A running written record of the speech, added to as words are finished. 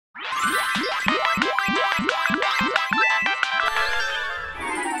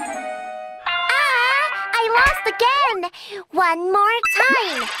again! One more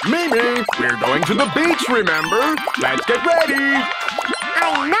time! Mimi, we're going to the beach, remember? Let's get ready!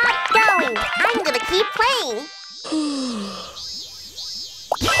 I'm not going! I'm gonna keep playing!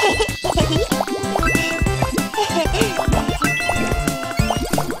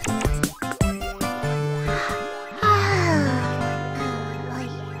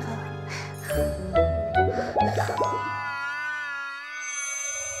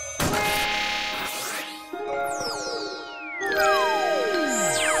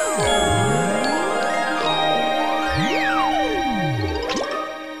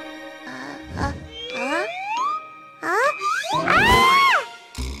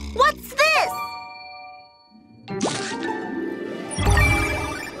 What's this?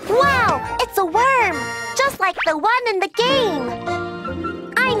 Wow, it's a worm! Just like the one in the game!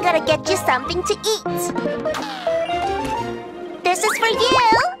 I'm gonna get you something to eat! This is for you!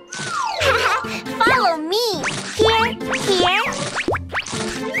 Follow me! Here, here,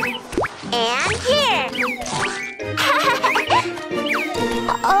 and here!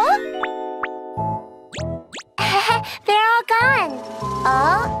 Oh? They're all gone!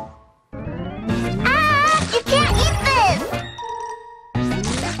 Oh? Ah! You can't eat this!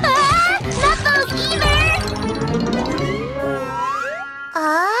 Ah! Not those either!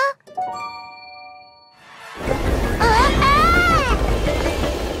 Ah!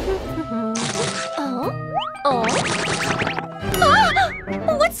 Oh? Oh? Ah!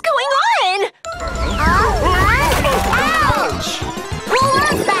 What's going on? Ouch! Who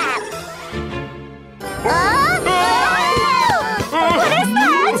was that? What is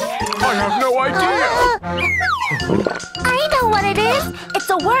that? I have no idea! I know what it is! It's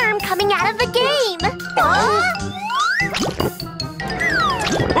a worm coming out of the game!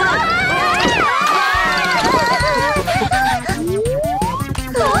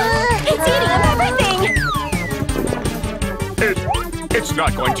 It's eating up everything! It's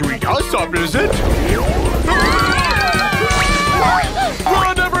not going to eat us up, is it?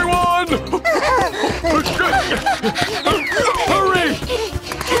 Run, everyone! Hurry!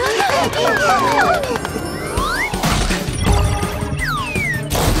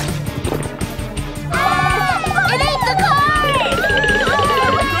 It ate the card!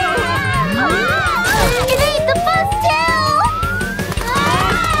 It ate the bus too!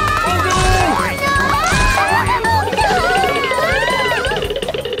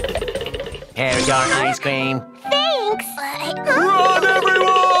 Here's your ice cream. Thanks! Run,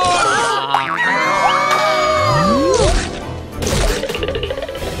 everyone!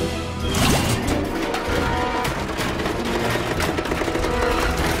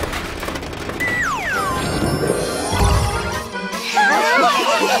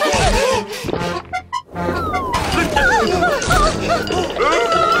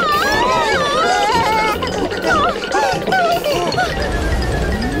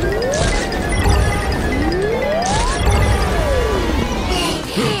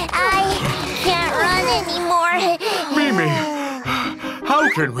 How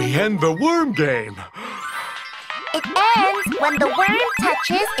can we end the worm game? It ends when the worm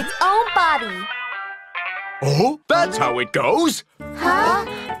touches its own body. Oh, that's how it goes. Huh?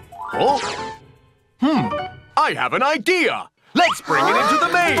 Oh. I have an idea. Let's bring it into the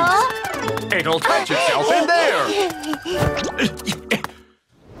maze. It'll touch itself in there.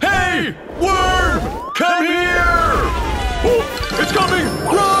 Hey, worm! Come here! Oh, it's coming!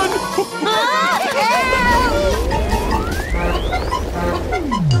 Run!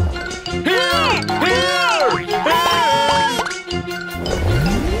 Here!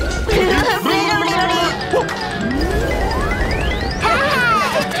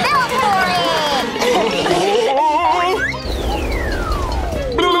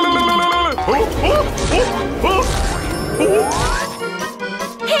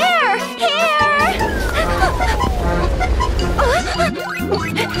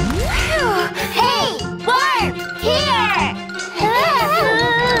 Hey, worm! Here!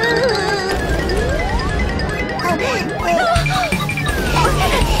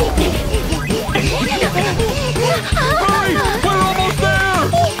 Hurry! We're almost there!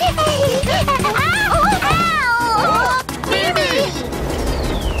 Ow! Mimi!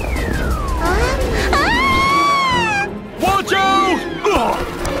 Watch out!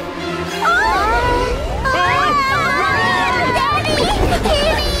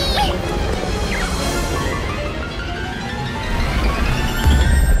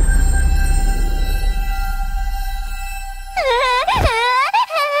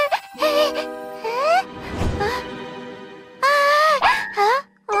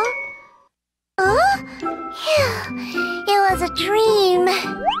 It was a dream.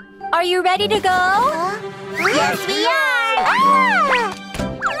 Are you ready to go? Yes, we are! Ah!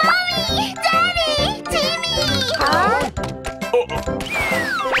 Mommy! Daddy! Timmy! Huh?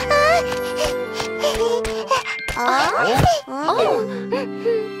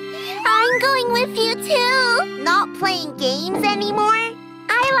 I'm going with you too. Not playing games anymore?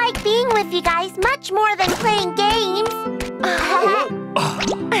 I like being with you guys much more than playing games.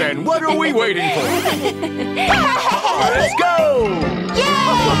 Then what are we waiting for? Let's go!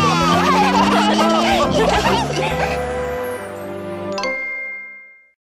 Yay!